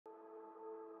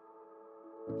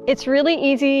It's really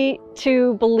easy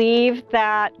to believe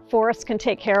that forests can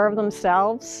take care of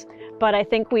themselves, but I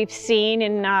think we've seen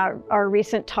in our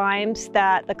recent times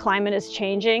that the climate is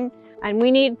changing and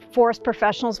we need forest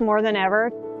professionals more than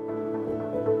ever.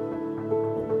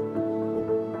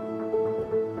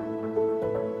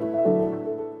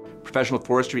 Professional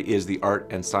forestry is the art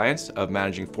and science of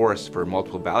managing forests for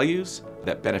multiple values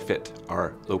that benefit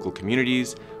our local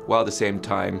communities, while at the same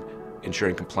time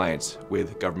ensuring compliance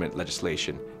with government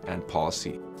legislation and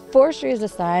policy. Forestry is a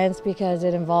science because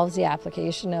it involves the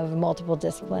application of multiple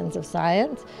disciplines of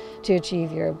science to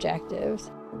achieve your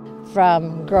objectives.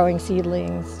 From growing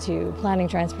seedlings to planning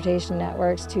transportation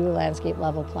networks to landscape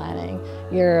level planning,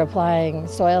 you're applying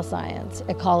soil science,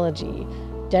 ecology,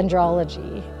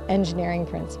 dendrology, engineering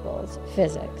principles,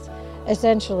 physics,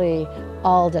 essentially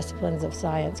all disciplines of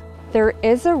science. There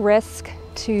is a risk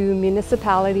to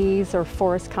municipalities or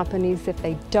forest companies if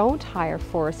they don't hire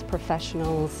forest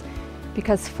professionals,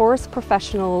 because forest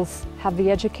professionals have the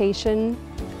education,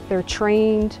 they're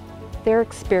trained, they're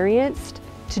experienced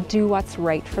to do what's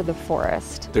right for the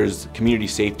forest. There's community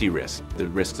safety risks, the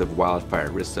risks of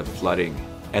wildfire, risks of flooding,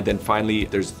 and then finally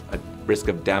there's a risk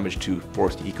of damage to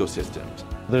forest ecosystems.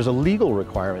 There's a legal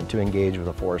requirement to engage with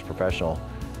a forest professional,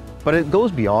 but it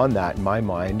goes beyond that in my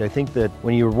mind. I think that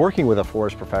when you're working with a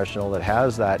forest professional that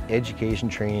has that education,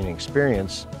 training, and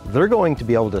experience, they're going to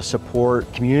be able to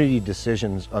support community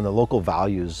decisions on the local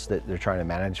values that they're trying to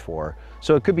manage for.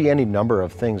 So it could be any number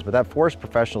of things, but that forest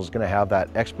professional is going to have that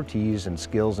expertise and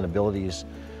skills and abilities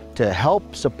to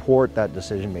help support that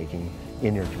decision making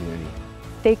in your community.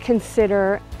 They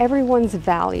consider everyone's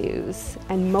values,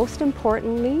 and most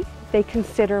importantly, they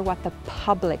consider what the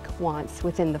public wants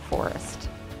within the forest.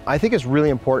 I think it's really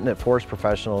important that forest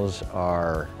professionals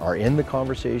are in the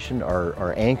conversation,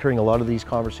 are anchoring a lot of these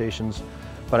conversations,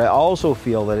 but I also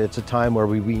feel that it's a time where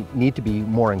we need to be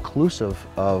more inclusive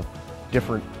of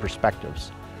different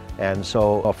perspectives. And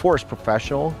so a forest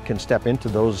professional can step into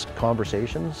those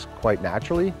conversations quite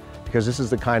naturally, because this is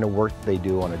the kind of work they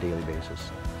do on a daily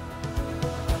basis.